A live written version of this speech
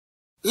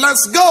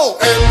Let's go,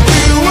 and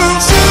we will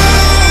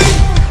sing.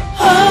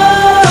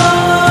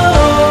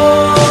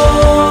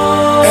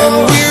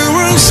 And we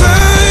will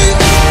sing.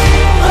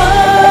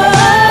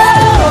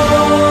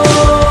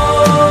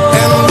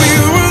 And we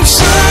will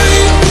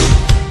sing.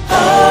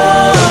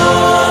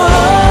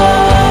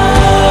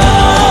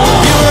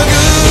 You are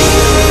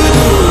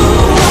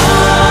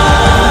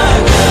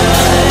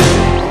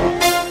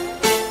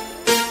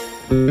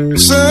good.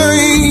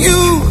 Say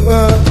you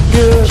are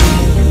good.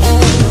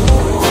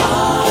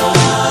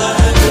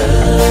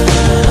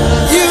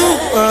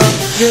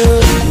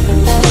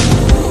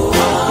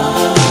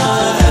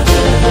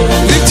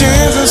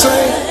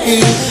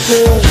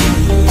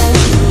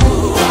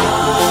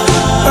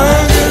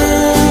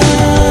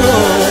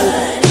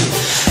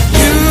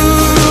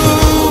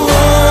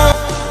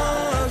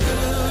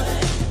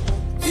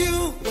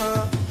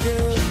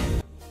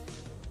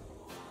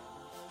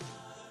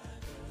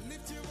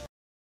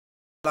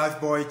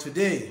 LIFE-BUOY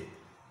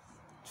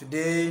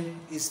Today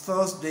is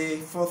Thursday,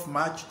 4th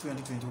March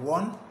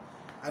 2021,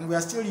 and we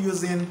are still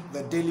using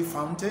the Daily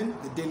Fountain,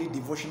 the daily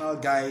devotional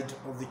guide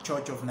of the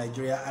Church of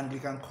Nigeria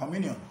Anglican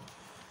Communion.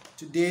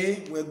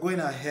 Today we're going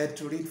ahead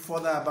to read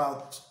further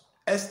about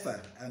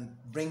Esther and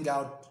bring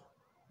out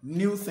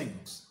new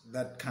things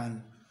that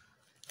can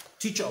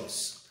teach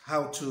us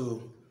how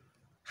to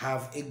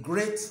have a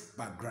great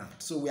background.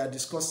 So we are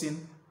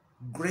discussing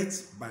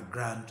great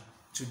background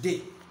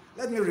today.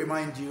 Let me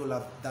remind you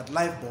that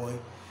LIFE-BUOY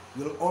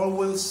will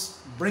always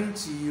bring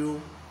to you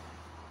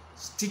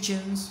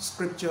teachings,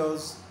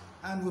 scriptures,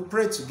 and we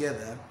pray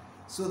together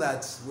so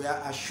that we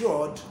are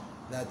assured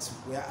that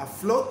we are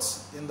afloat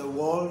in the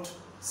world,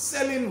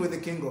 sailing with the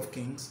King of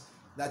Kings,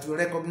 that we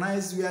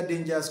recognize where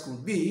dangers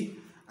could be,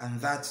 and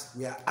that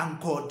we are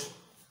anchored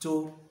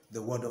to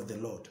the word of the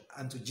Lord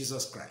and to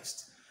Jesus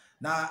Christ.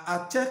 Now,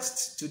 our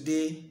text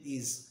today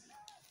is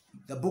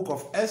the book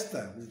of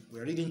Esther.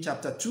 We're reading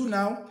chapter 2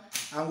 now,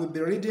 and we'll be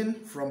reading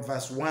from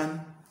verse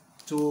 1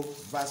 to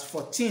verse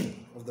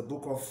 14 of the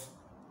book of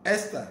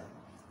Esther,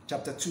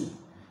 chapter 2.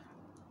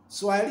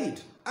 So I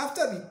read,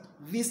 after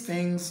these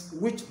things,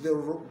 when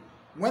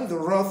the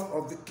wrath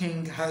of the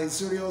king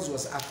Ahasuerus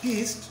was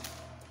appeased,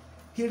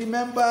 he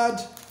remembered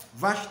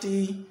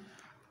Vashti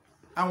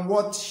and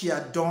what she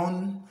had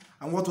done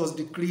and what was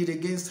decreed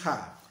against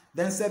her.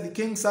 Then said the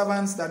king's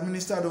servants that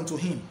ministered unto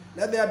him,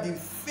 let there be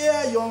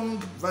fair young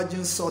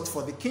virgins sought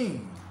for the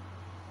king.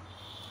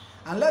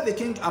 And let the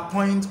king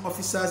appoint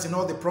officers in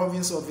all the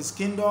province of his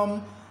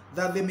kingdom,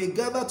 that they may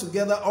gather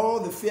together all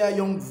the fair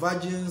young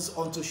virgins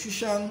unto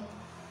Shushan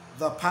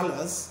the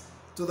palace,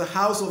 to the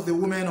house of the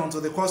women, unto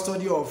the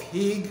custody of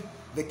Hig,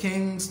 the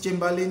king's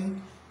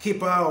chamberlain,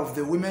 keeper of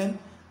the women,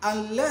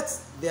 and let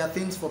their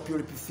things for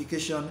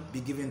purification be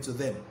given to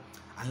them.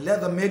 And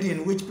let the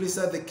maiden which pleased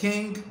the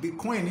king be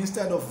queen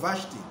instead of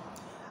Vashti.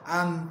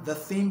 And the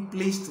thing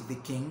pleased the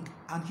king,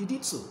 and he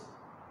did so.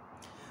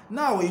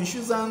 Now in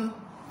Shushan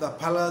the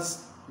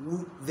palace,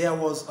 there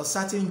was a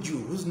certain Jew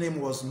whose name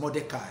was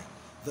Mordecai,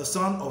 the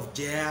son of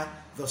Jair,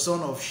 the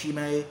son of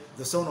Shimei,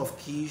 the son of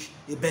Kish,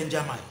 a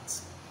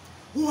Benjamite,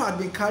 who had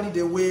been carried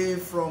away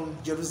from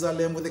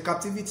Jerusalem with the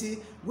captivity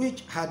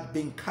which had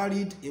been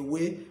carried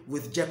away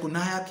with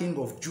Jeconiah king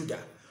of Judah,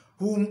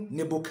 whom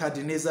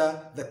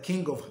Nebuchadnezzar the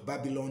king of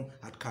Babylon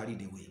had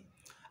carried away.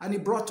 And he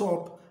brought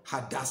up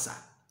Hadassah,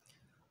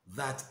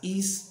 that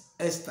is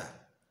Esther,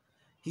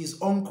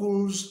 his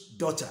uncle's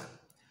daughter,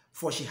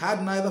 for she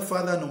had neither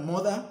father nor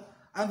mother,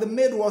 and the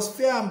maid was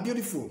fair and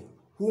beautiful,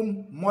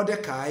 whom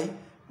Mordecai,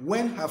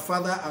 when her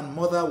father and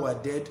mother were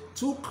dead,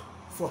 took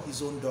for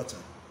his own daughter.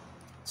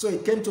 So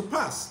it came to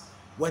pass,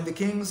 when the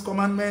king's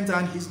commandment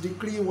and his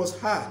decree was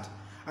heard,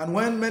 and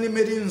when many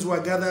maidens were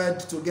gathered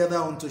together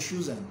unto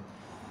Shushan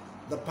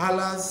the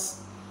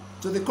palace,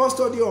 to the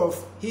custody of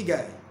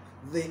Hegai,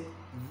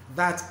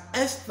 that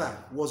Esther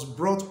was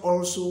brought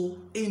also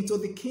into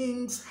the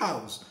king's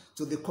house,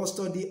 to the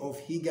custody of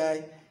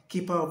Hegai,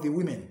 keeper of the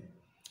women.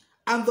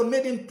 And the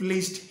maiden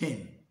pleased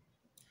him,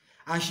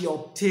 and she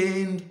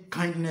obtained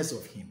kindness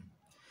of him.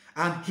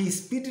 And he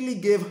speedily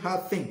gave her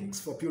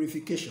things for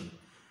purification,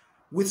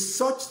 with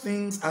such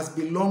things as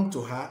belonged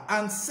to her,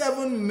 and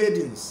 7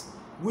 maidens,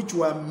 which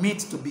were meet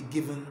to be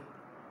given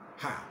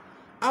her,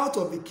 out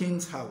of the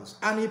king's house.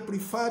 And he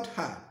preferred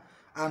her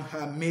and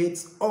her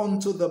maids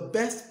unto the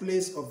best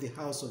place of the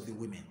house of the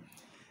women.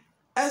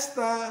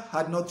 Esther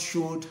had not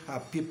showed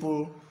her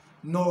people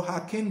nor her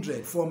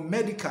kindred, for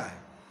Mordecai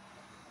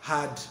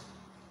had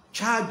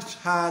charged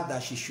her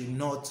that she should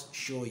not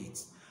show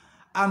it.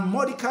 And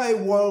Mordecai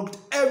walked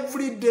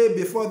every day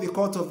before the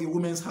court of the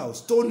women's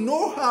house to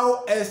know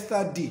how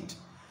Esther did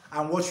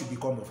and what should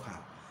become of her.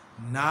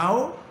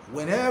 Now,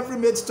 when every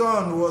maid's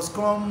turn was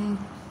come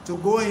to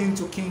go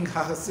into King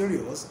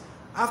Ahasuerus,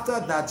 after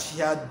that she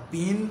had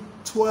been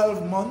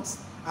 12 months,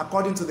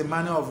 according to the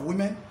manner of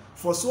women,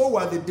 for so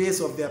were the days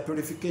of their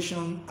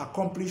purification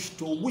accomplished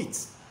to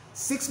wit,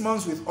 6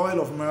 months with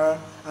oil of myrrh,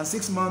 and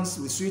 6 months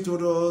with sweet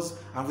odors,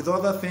 and with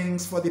other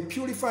things for the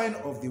purifying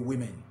of the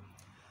women.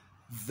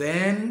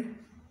 Then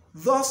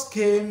thus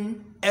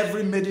came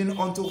every maiden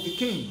unto the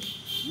king,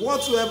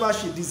 whatsoever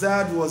she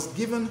desired was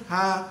given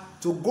her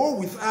to go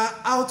with her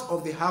out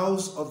of the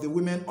house of the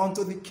women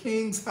unto the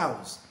king's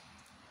house.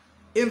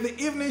 In the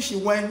evening she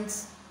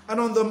went, and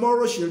on the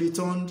morrow she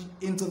returned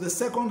into the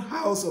second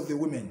house of the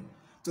women,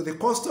 to the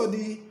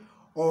custody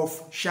of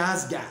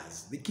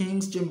Shazgaz, the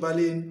king's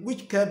chamberlain,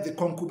 which kept the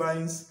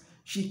concubines.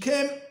 She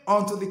came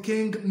unto the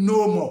king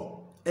no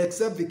more,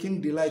 except the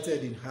king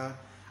delighted in her,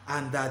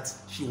 and that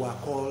she were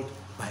called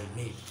by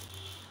name.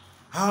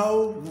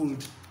 How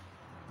would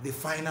the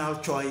final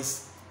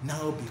choice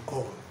now be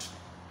called,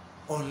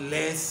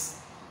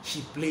 unless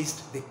she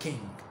placed the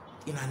king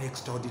in an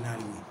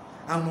extraordinary way,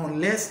 and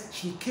unless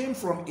she came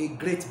from a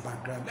great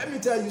background? Let me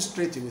tell you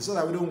straight away so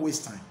that we don't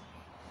waste time.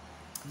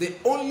 The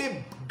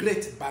only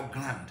great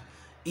background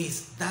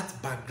is that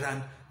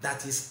background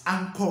that is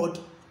anchored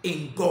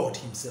in God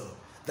himself,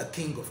 the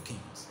King of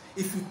Kings.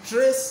 If you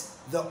trace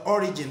the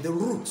origin, the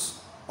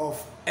roots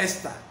of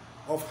Esther,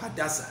 of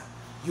Hadassah,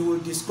 you will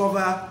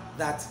discover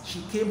that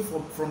she came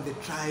from the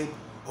tribe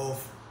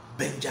of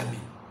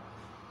Benjamin,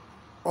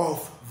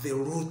 of the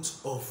root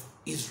of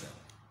Israel.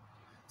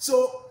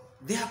 So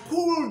there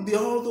could be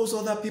all those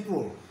other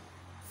people,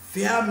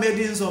 fair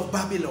maidens of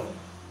Babylon,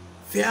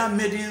 fair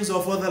maidens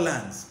of other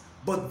lands,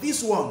 but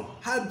this one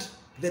had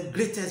the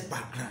greatest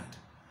background,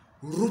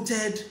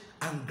 rooted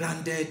and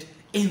grounded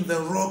in the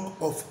rock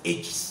of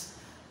ages.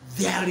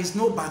 There is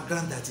no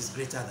background that is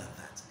greater than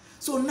that.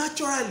 So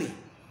naturally,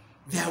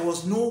 there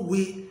was no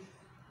way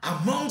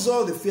amongst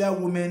all the fair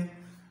women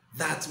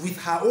that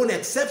with her own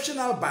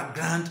exceptional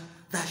background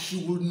that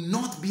she would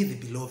not be the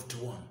beloved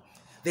one.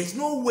 There's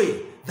no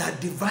way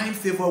that divine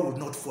favor would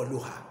not follow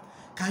her.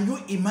 Can you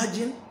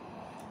imagine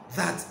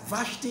that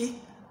Vashti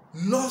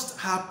lost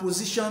her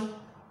position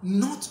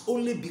not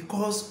only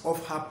because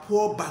of her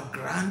poor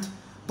background,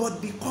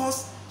 but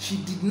because she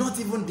did not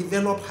even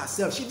develop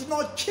herself. She did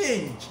not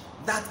change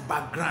that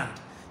background.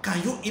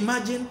 Can you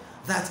imagine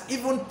that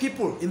even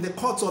people in the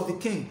courts of the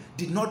king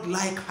did not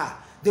like her?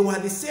 They were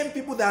the same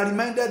people that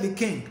reminded the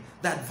king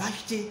that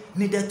Vashti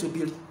needed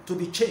to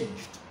be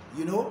changed,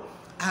 you know?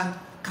 And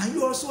can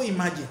you also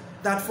imagine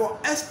that for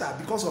Esther,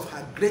 because of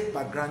her great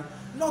background,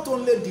 not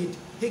only did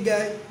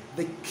Haggai,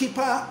 the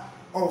keeper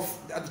of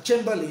the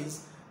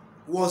chamberlains,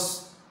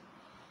 was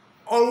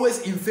always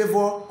in favor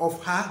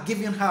of her,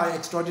 giving her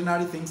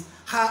extraordinary things,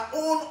 her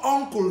own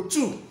uncle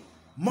too,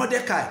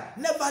 Mordecai,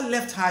 never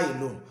left her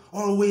alone,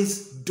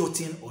 always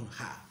doting on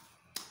her.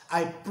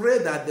 I pray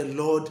that the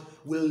Lord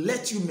will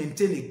let you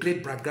maintain a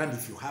great background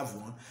if you have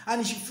one.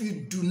 And if you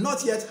do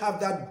not yet have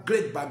that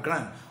great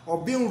background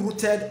of being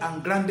rooted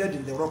and grounded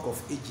in the rock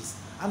of ages,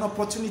 an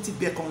opportunity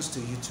beckons to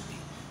you today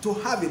to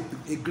have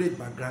a great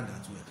background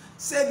as well.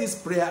 Say this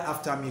prayer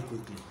after me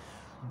quickly.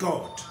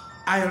 God,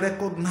 I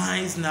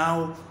recognize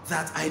now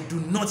that I do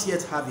not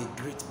yet have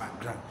a great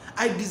background.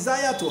 I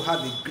desire to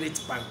have a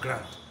great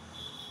background.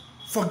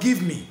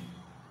 Forgive me.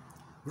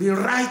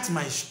 Rewrite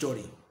my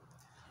story.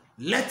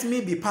 Let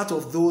me be part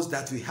of those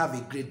that will have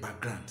a great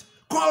background.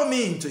 Call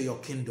me into your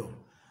kingdom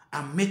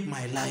and make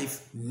my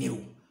life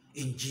new.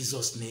 In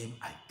Jesus' name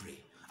I pray.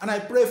 And I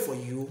pray for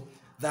you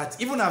that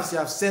even as you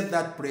have said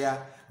that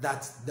prayer,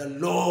 that the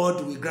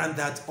Lord will grant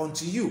that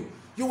unto you.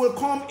 You will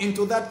come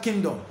into that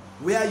kingdom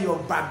where your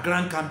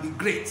background can be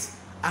great,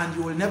 and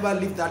you will never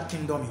leave that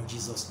kingdom in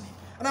Jesus' name.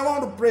 And I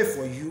want to pray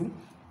for you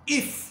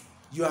if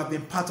you have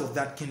been part of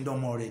that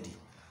kingdom already.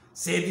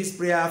 Say this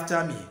prayer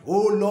after me.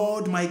 Oh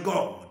Lord my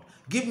God,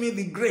 give me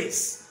the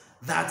grace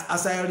that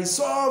as I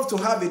resolve to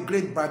have a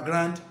great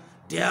background,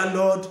 dear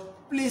Lord,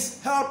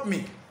 please help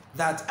me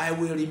that I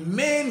will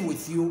remain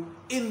with you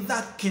in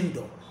that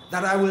kingdom,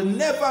 that I will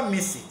never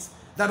miss it,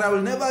 that I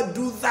will never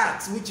do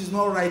that which is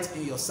not right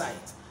in your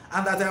sight,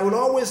 and that I will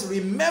always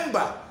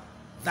remember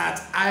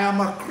that I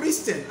am a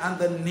Christian and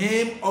the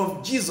name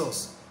of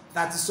Jesus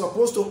that is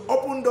supposed to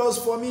open doors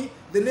for me,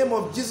 the name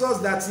of Jesus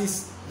that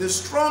is the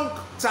strong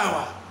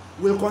tower,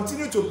 will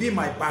continue to be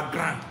my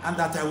background, and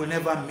that I will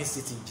never miss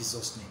it in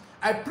Jesus' name.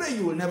 I pray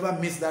you will never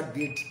miss that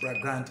great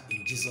background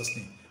in Jesus'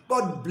 name.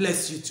 God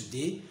bless you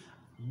today.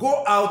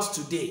 Go out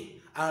today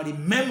and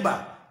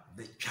remember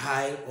the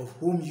child of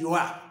whom you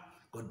are.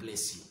 God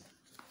bless you.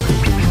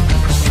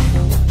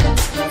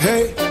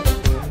 Hey,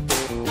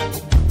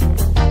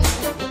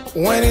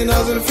 when it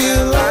doesn't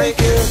feel like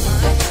it,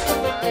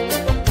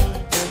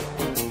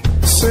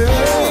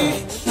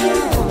 say you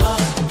are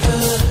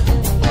good.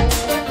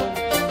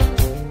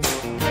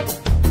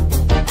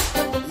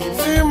 You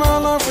fill my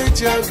life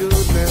with your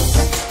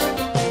goodness.